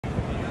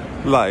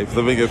Life,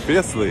 living it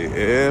fiercely,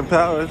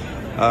 empowered.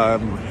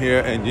 I'm here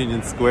in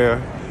Union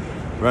Square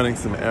running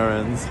some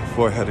errands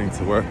before heading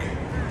to work.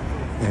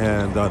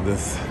 And on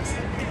this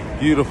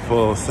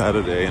beautiful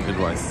Saturday in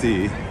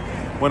NYC,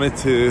 wanted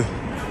to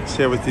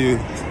share with you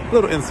a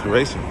little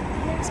inspiration,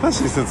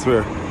 especially since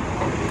we're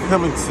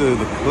coming to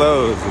the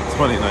close of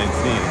 2019.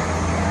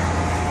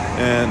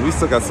 And we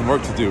still got some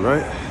work to do,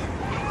 right?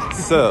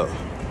 So,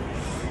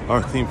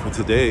 our theme for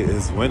today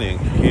is winning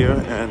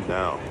here and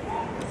now.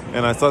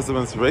 And I saw some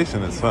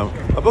inspiration. It's from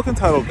a book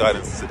entitled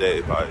Guidance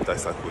Today by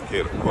Daisaku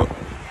Keita. Quote,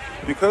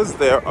 because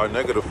there are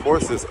negative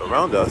forces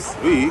around us,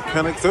 we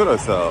can exert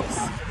ourselves.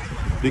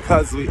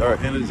 Because we are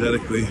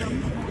energetically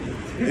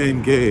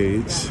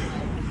engaged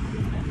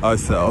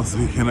ourselves,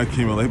 we can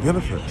accumulate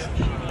benefit.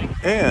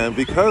 And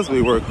because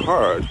we work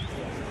hard,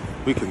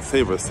 we can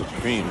savor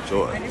supreme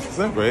joy. Isn't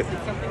that great?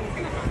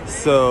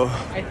 So,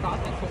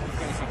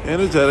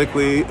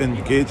 energetically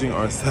engaging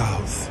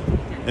ourselves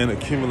and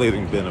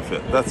accumulating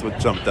benefit. That's what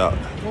jumped out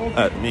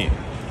at me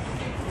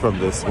from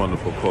this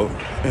wonderful quote.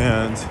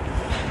 And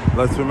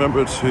let's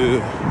remember to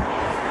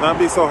not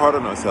be so hard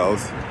on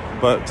ourselves,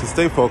 but to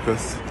stay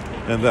focused,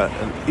 and that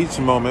in each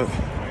moment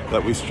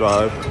that we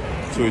strive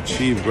to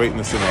achieve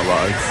greatness in our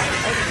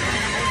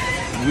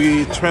lives,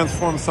 we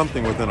transform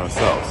something within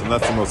ourselves. And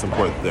that's the most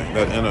important thing,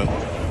 that inner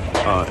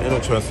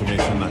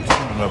transformation, that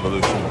human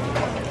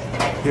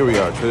revolution. Here we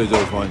are, Trader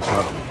Joe's Blane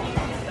Charles.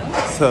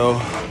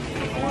 So,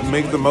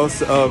 make the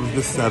most of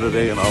this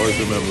Saturday and always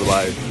remember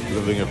life,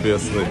 living it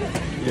fiercely.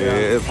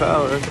 Yeah,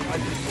 power.